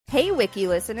Hey, Wiki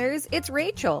listeners, it's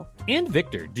Rachel. And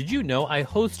Victor, did you know I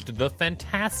host the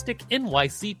fantastic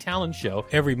NYC Talent Show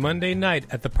every Monday night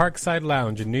at the Parkside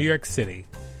Lounge in New York City?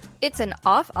 It's an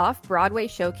off-Broadway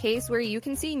showcase where you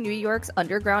can see New York's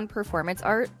underground performance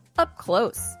art up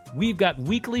close. We've got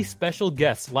weekly special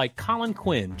guests like Colin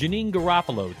Quinn, Janine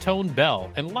Garofalo, Tone Bell,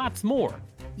 and lots more.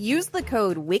 Use the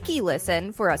code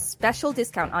WikiListen for a special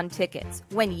discount on tickets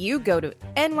when you go to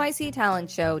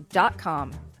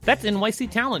nyctalentshow.com. That's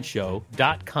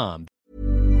nyctalentshow.com.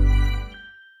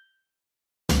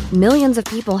 Millions of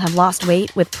people have lost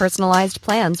weight with personalized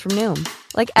plans from Noom.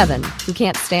 Like Evan, who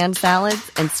can't stand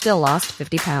salads and still lost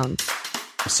 50 pounds.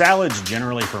 Salads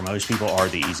generally for most people are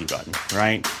the easy button,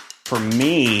 right? For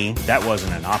me, that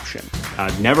wasn't an option.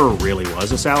 I never really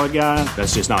was a salad guy.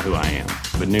 That's just not who I am.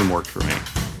 But Noom worked for me.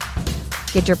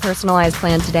 Get your personalized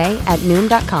plan today at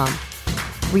Noom.com.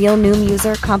 Real Noom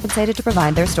user compensated to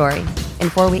provide their story. In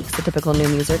 4 weeks, the typical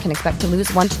Noom user can expect to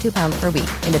lose 1 to 2 pounds per week.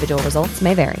 Individual results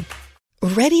may vary.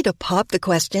 Ready to pop the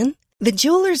question? The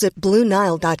jewelers at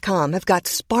BlueNile.com have got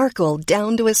sparkle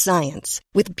down to a science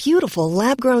with beautiful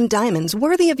lab-grown diamonds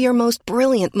worthy of your most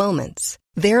brilliant moments.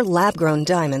 Their lab-grown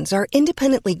diamonds are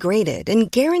independently graded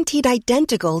and guaranteed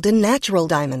identical to natural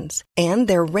diamonds, and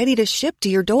they're ready to ship to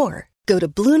your door. Go to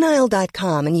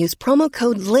BlueNile.com and use promo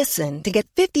code LISTEN to get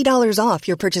 $50 off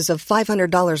your purchase of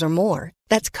 $500 or more.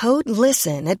 That's code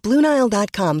LISTEN at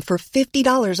BlueNile.com for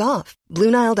 $50 off.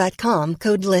 BlueNile.com,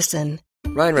 code LISTEN.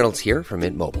 Ryan Reynolds here from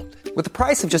Mint Mobile. With the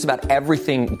price of just about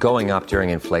everything going up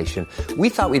during inflation, we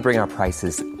thought we'd bring our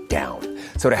prices down.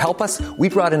 So to help us, we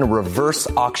brought in a reverse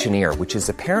auctioneer, which is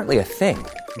apparently a thing.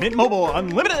 Mint Mobile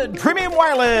Unlimited Premium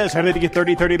Wireless. How to get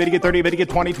 30, 30, bit to get 30, bit to get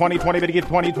 20, 20, 20, bit to get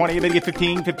 20, 20, bit to get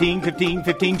 15, 15, 15,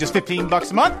 15, just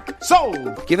 $15 a month?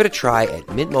 Sold! Give it a try at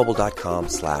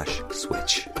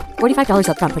mintmobile.com/switch. $45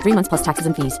 up front for 3 months plus taxes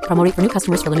and fees. Promo rate for new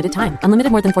customers for limited time.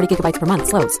 Unlimited more than 40 gigabytes per month.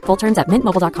 Slows full terms at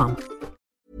mintmobile.com.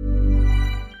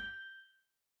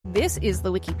 This is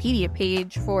the Wikipedia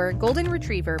page for Golden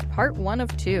Retriever, Part 1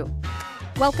 of 2.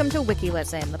 Welcome to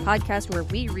WikiListen, the podcast where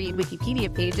we read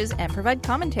Wikipedia pages and provide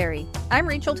commentary. I'm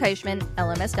Rachel Teichman,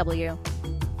 LMSW.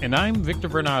 And I'm Victor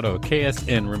Bernardo,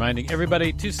 KSN, reminding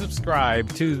everybody to subscribe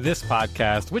to this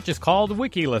podcast, which is called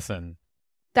WikiListen.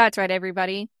 That's right,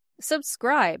 everybody.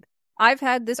 Subscribe. I've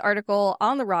had this article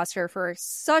on the roster for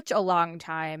such a long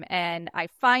time, and I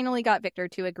finally got Victor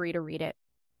to agree to read it.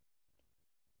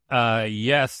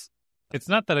 Yes. It's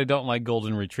not that I don't like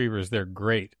golden retrievers. They're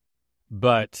great.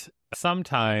 But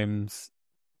sometimes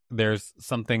there's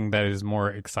something that is more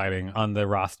exciting on the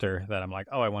roster that I'm like,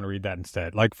 oh, I want to read that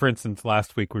instead. Like, for instance,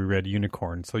 last week we read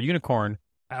Unicorn. So Unicorn,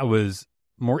 I was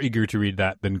more eager to read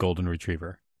that than golden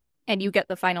retriever. And you get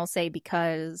the final say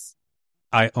because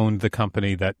I owned the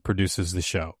company that produces the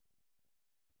show,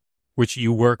 which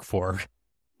you work for.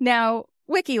 Now,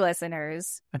 Wiki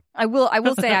listeners, I will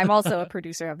say I'm also a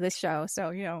producer of this show, so,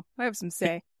 you know, I have some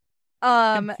say.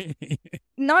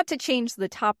 Not to change the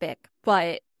topic,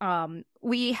 but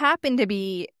we happen to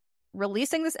be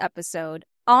releasing this episode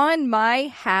on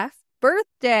my half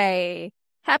birthday.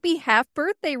 Happy half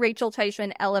birthday, Rachel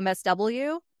Teichman,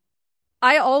 LMSW.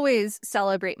 I always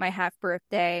celebrate my half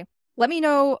birthday. Let me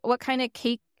know what kind of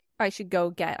cake I should go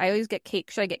get. I always get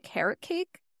cake. Should I get carrot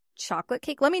cake? Chocolate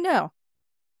cake? Let me know.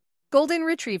 Golden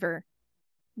Retriever.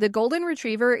 The Golden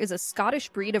Retriever is a Scottish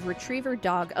breed of retriever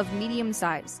dog of medium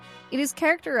size. It is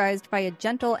characterized by a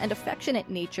gentle and affectionate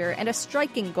nature and a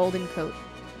striking golden coat.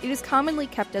 It is commonly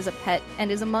kept as a pet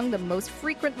and is among the most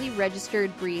frequently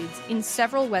registered breeds in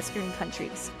several Western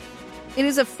countries. It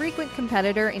is a frequent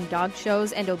competitor in dog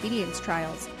shows and obedience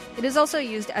trials. It is also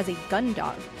used as a gun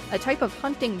dog, a type of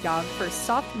hunting dog for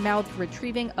soft-mouthed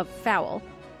retrieving of fowl,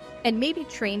 and may be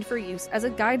trained for use as a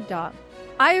guide dog.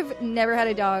 I've never had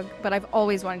a dog, but I've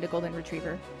always wanted a golden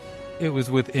retriever. It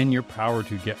was within your power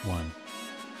to get one.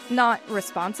 Not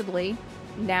responsibly,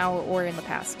 now or in the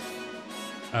past.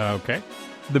 Okay.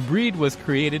 The breed was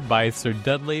created by Sir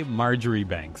Dudley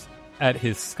Marjoribanks at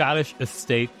his Scottish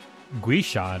estate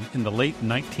Guishan in the late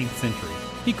 19th century.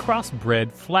 He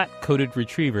crossbred flat-coated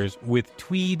retrievers with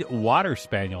tweed water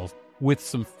spaniels with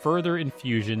some further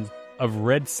infusions of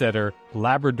red setter,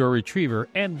 Labrador retriever,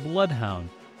 and bloodhound.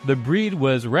 The breed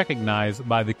was recognized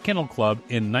by the Kennel Club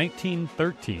in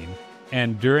 1913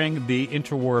 and during the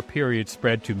interwar period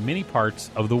spread to many parts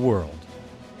of the world.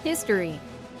 History.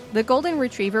 The Golden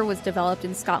Retriever was developed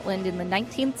in Scotland in the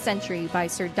 19th century by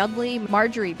Sir Dudley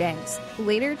Marjoribanks,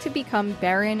 later to become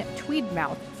Baron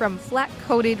Tweedmouth, from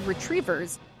flat-coated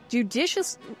retrievers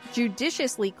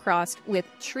judiciously crossed with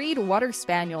treed water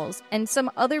spaniels and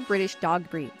some other British dog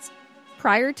breeds.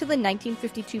 prior to the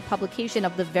 1952 publication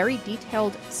of the very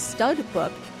detailed Stud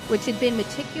Book, which had been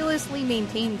meticulously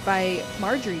maintained by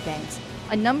Marjorie Banks,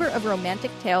 a number of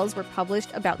romantic tales were published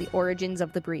about the origins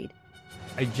of the breed.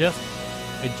 I just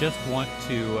want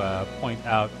to point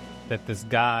out that this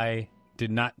guy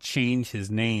did not change his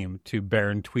name to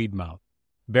Baron Tweedmouth.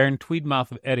 Baron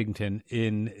Tweedmouth of Eddington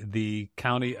in the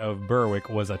county of Berwick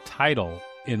was a title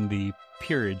in the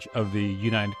peerage of the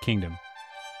United Kingdom.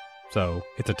 So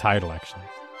it's a title, actually.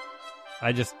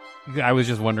 I was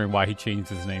just wondering why he changed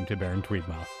his name to Baron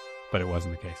Tweedmouth, but it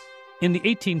wasn't the case. In the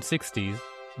 1860s,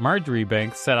 Marjorie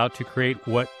Banks set out to create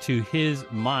what, to his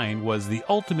mind, was the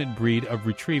ultimate breed of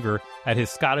retriever at his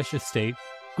Scottish estate,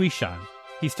 Guishan.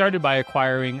 He started by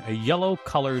acquiring a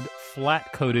yellow-colored,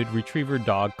 flat-coated retriever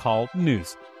dog called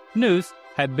Noose. Noose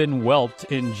had been whelped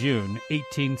in June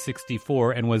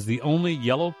 1864 and was the only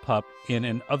yellow pup in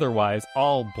an otherwise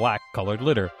all-black-colored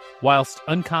litter, whilst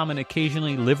uncommon,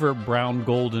 occasionally liver brown,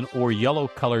 golden, or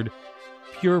yellow-colored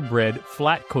purebred,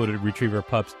 flat-coated retriever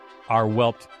pups are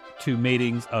whelped to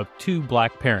matings of two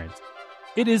black parents.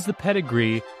 It is the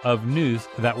pedigree of Noose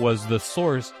that was the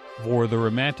source for the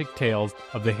romantic tales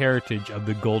of the heritage of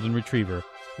the golden retriever.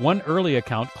 One early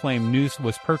account claimed Noose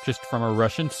was purchased from a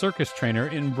Russian circus trainer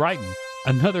in Brighton.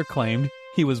 Another claimed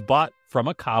he was bought from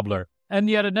a cobbler, and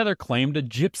yet another claimed a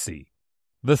gypsy.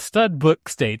 The Stud Book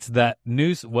states that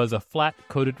Noose was a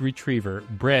flat-coated retriever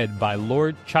bred by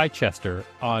Lord Chichester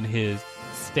on his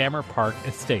Stammer Park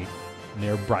estate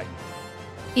near Brighton.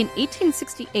 In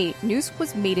 1868, Noose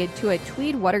was mated to a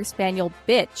Tweed Water Spaniel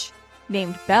bitch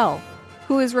named Belle,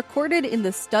 who is recorded in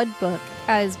the Stud Book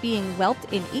as being whelped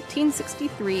in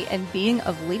 1863 and being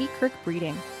of Lady Kirk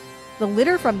breeding. The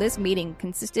litter from this mating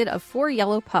consisted of 4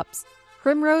 yellow pups,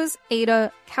 Primrose,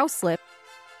 Ada, Cowslip,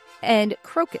 and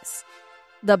Crocus.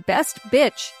 The best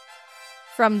bitch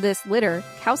from this litter,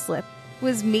 Cowslip,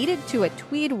 was mated to a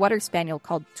Tweed Water Spaniel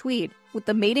called Tweed, with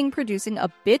the mating producing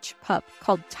a bitch pup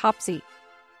called Topsy.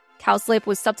 Cowslip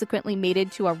was subsequently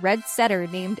mated to a red setter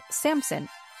named Samson.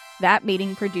 That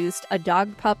mating produced a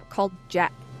dog pup called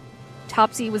Jack.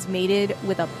 Topsy was mated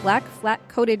with a black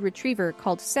flat-coated retriever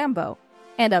called Sambo,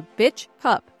 and a bitch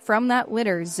pup from that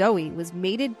litter, Zoe, was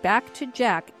mated back to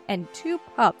Jack, and 2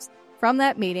 pups from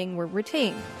that mating were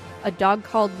retained, a dog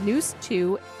called Noose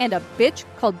 2 and a bitch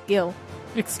called Gil.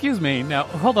 Excuse me, now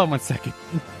hold on one second.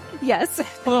 Yes.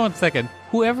 Hold on one second.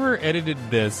 Whoever edited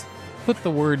this put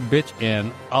the word bitch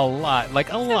in a lot.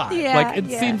 Yeah, it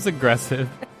seems aggressive.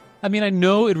 I mean, I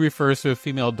know it refers to a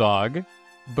female dog,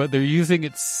 but they're using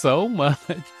it so much.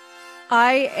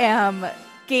 I am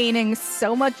gaining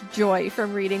so much joy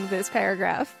from reading this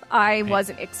paragraph. I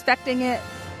wasn't expecting it,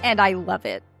 and I love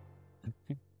it.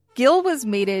 Gil was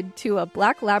mated to a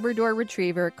black Labrador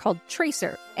retriever called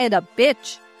Tracer, and a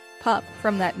bitch pup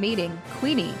from that mating,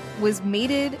 Queenie, was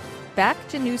mated back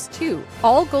to Noose 2.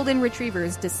 All golden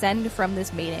retrievers descend from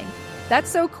this mating. That's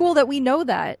so cool that we know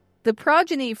that. The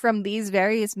progeny from these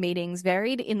various matings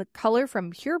varied in the color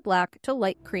from pure black to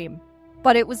light cream,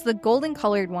 but it was the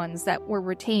golden-colored ones that were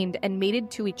retained and mated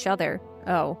to each other,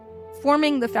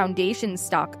 forming the foundation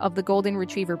stock of the golden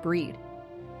retriever breed.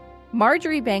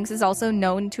 Marjorie Banks is also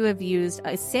known to have used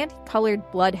a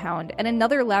sandy-colored bloodhound and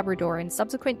another Labrador in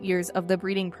subsequent years of the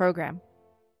breeding program.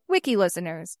 Wiki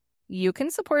listeners, you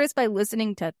can support us by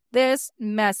listening to this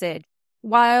message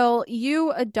while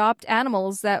you adopt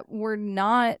animals that were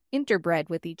not interbred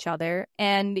with each other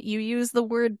and you use the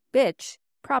word bitch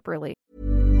properly.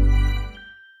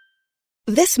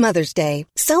 This Mother's Day,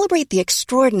 celebrate the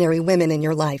extraordinary women in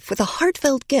your life with a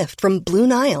heartfelt gift from Blue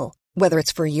Nile. Whether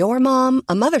it's for your mom,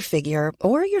 a mother figure,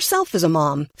 or yourself as a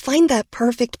mom, find that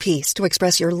perfect piece to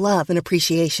express your love and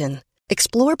appreciation.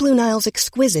 Explore Blue Nile's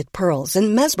exquisite pearls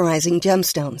and mesmerizing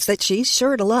gemstones that she's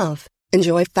sure to love.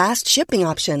 Enjoy fast shipping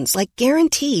options like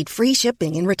guaranteed free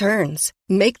shipping and returns.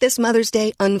 Make this Mother's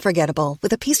Day unforgettable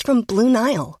with a piece from Blue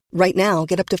Nile. Right now,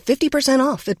 get up to 50%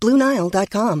 off at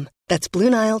BlueNile.com. That's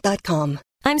BlueNile.com.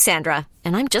 I'm Sandra,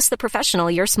 and I'm just the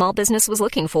professional your small business was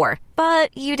looking for.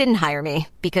 But you didn't hire me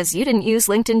because you didn't use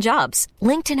LinkedIn Jobs.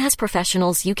 LinkedIn has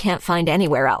professionals you can't find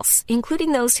anywhere else,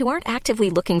 including those who aren't actively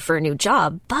looking for a new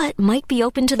job, but might be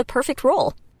open to the perfect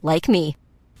role, like me.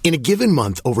 In a given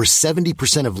month, over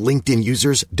 70% of LinkedIn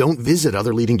users don't visit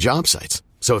other leading job sites.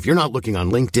 So if you're not looking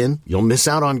on LinkedIn, you'll miss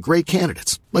out on great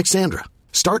candidates like Sandra.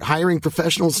 Start hiring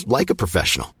professionals like a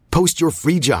professional. Post your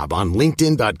free job on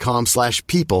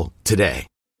linkedin.com/people today.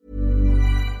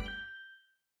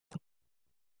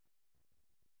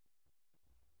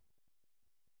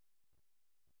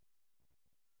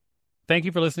 Thank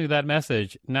you for listening to that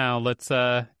message. Now let's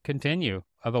continue.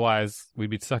 Otherwise, we'd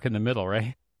be stuck in the middle,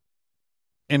 right?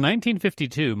 In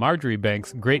 1952, Marjorie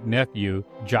Banks' great-nephew,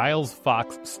 Giles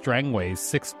Fox Strangways,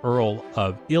 6th Earl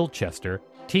of Ilchester,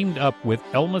 teamed up with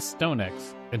Elma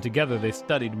Stonex, and together they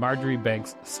studied Marjorie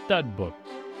Banks' stud book.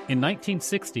 In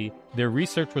 1960, their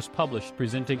research was published,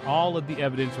 presenting all of the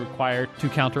evidence required to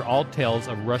counter all tales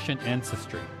of Russian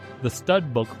ancestry. The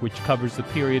stud book, which covers the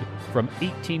period from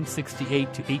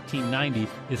 1868 to 1890,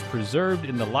 is preserved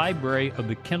in the library of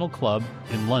the Kennel Club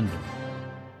in London.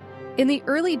 In the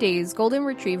early days, golden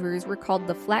retrievers were called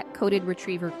the flat-coated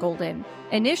retriever golden.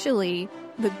 Initially,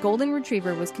 the golden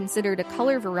retriever was considered a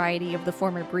color variety of the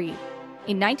former breed.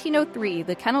 In 1903,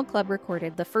 the Kennel Club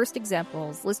recorded the first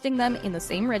examples, listing them in the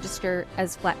same register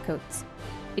as flatcoats.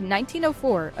 In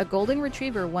 1904, a golden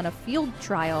retriever won a field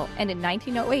trial, and in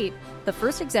 1908, the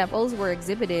first examples were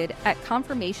exhibited at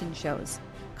conformation shows.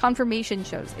 Conformation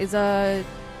shows is a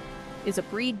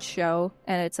breed show,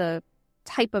 and it's a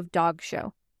type of dog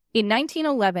show. In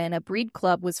 1911, a breed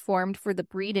club was formed for the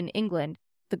breed in England,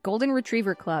 the Golden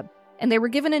Retriever Club, and they were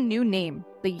given a new name,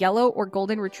 the Yellow or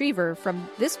Golden Retriever. From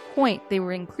this point, they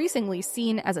were increasingly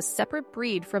seen as a separate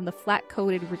breed from the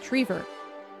flat-coated retriever.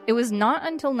 It was not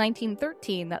until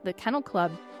 1913 that the Kennel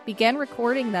Club began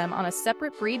recording them on a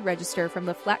separate breed register from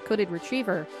the flat-coated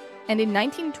retriever, and in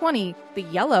 1920, the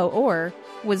Yellow or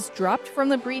was dropped from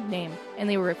the breed name, and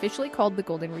they were officially called the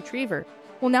Golden Retriever.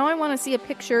 Well, now I want to see a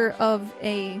picture of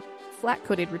a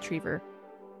flat-coated retriever.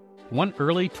 One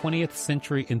early 20th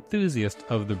century enthusiast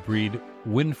of the breed,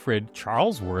 Winfred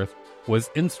Charlesworth,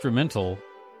 was instrumental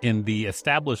in the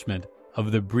establishment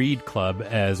of the breed club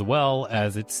as well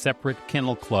as its separate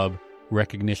kennel club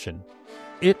recognition.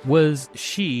 It was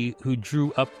she who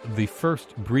drew up the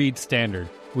first breed standard,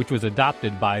 which was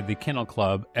adopted by the Kennel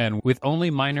Club and with only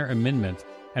minor amendments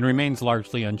and remains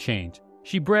largely unchanged.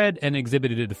 She bred and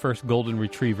exhibited the first Golden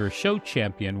Retriever show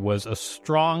champion, was a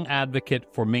strong advocate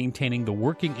for maintaining the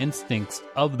working instincts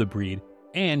of the breed,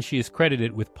 and she is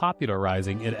credited with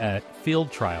popularizing it at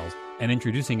field trials and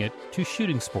introducing it to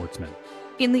shooting sportsmen.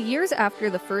 In the years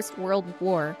after the First World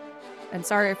War, and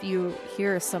sorry if you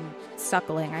hear some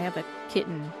suckling, I have a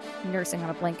kitten nursing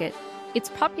on a blanket, its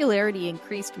popularity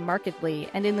increased markedly,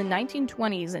 and in the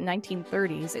 1920s and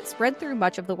 1930s, it spread through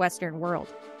much of the Western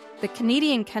world. The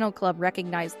Canadian Kennel Club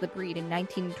recognized the breed in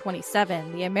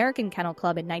 1927, the American Kennel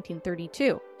Club in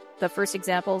 1932. The first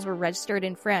examples were registered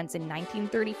in France in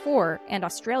 1934 and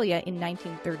Australia in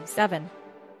 1937.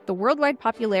 The worldwide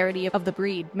popularity of the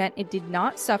breed meant it did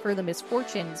not suffer the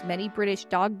misfortunes many British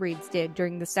dog breeds did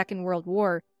during the Second World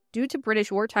War due to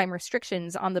British wartime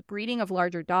restrictions on the breeding of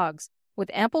larger dogs, with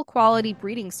ample quality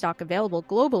breeding stock available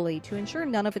globally to ensure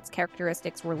none of its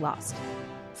characteristics were lost.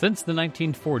 Since the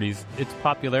 1940s, its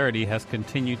popularity has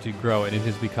continued to grow, and it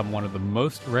has become one of the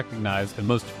most recognized and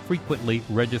most frequently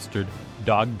registered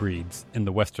dog breeds in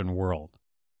the Western world.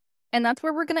 And that's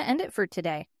where we're going to end it for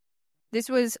today. This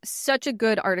was such a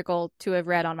good article to have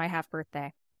read on my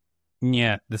half-birthday.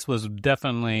 Yeah, this was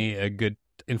definitely a good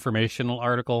informational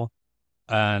article.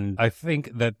 And I think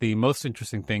that the most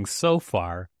interesting thing so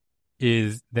far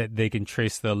is that they can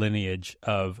trace the lineage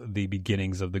of the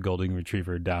beginnings of the Golden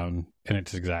Retriever down in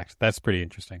its exact. That's pretty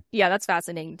interesting. Yeah, that's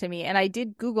fascinating to me. And I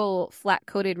did Google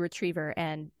flat-coated retriever,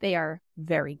 and they are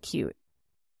very cute.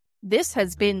 This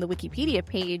has been the Wikipedia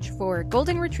page for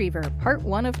Golden Retriever, part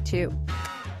 1 of 2.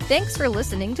 Thanks for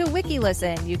listening to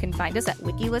WikiListen. You can find us at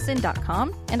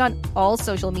wikilisten.com and on all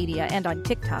social media and on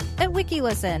TikTok at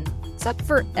WikiListen, except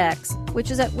for X,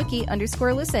 which is at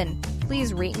wiki_listen.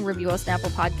 Please rate and review us on Apple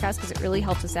Podcasts because it really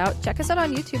helps us out. Check us out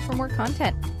on YouTube for more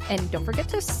content. And don't forget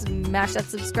to smash that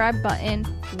subscribe button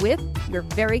with your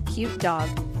very cute dog.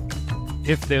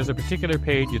 If there's a particular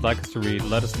page you'd like us to read,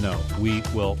 let us know. We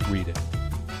will read it.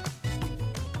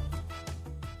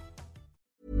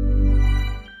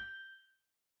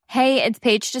 Hey, it's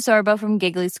Paige DeSorbo from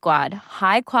Giggly Squad.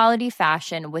 High quality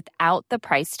fashion without the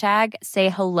price tag. Say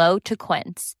hello to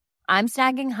Quince. I'm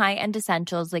snagging high-end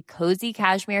essentials like cozy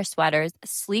cashmere sweaters,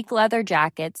 sleek leather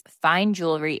jackets, fine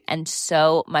jewelry, and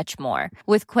so much more.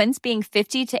 With Quince being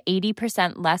 50 to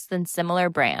 80% less than similar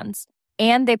brands.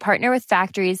 And they partner with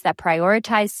factories that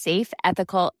prioritize safe,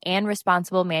 ethical, and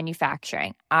responsible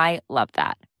manufacturing. I love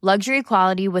that. Luxury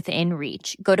quality within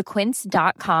reach. Go to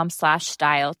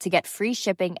quince.com/style to get free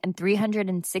shipping and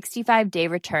 365-day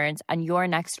returns on your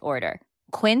next order.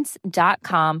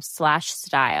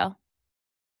 Quince.com/style.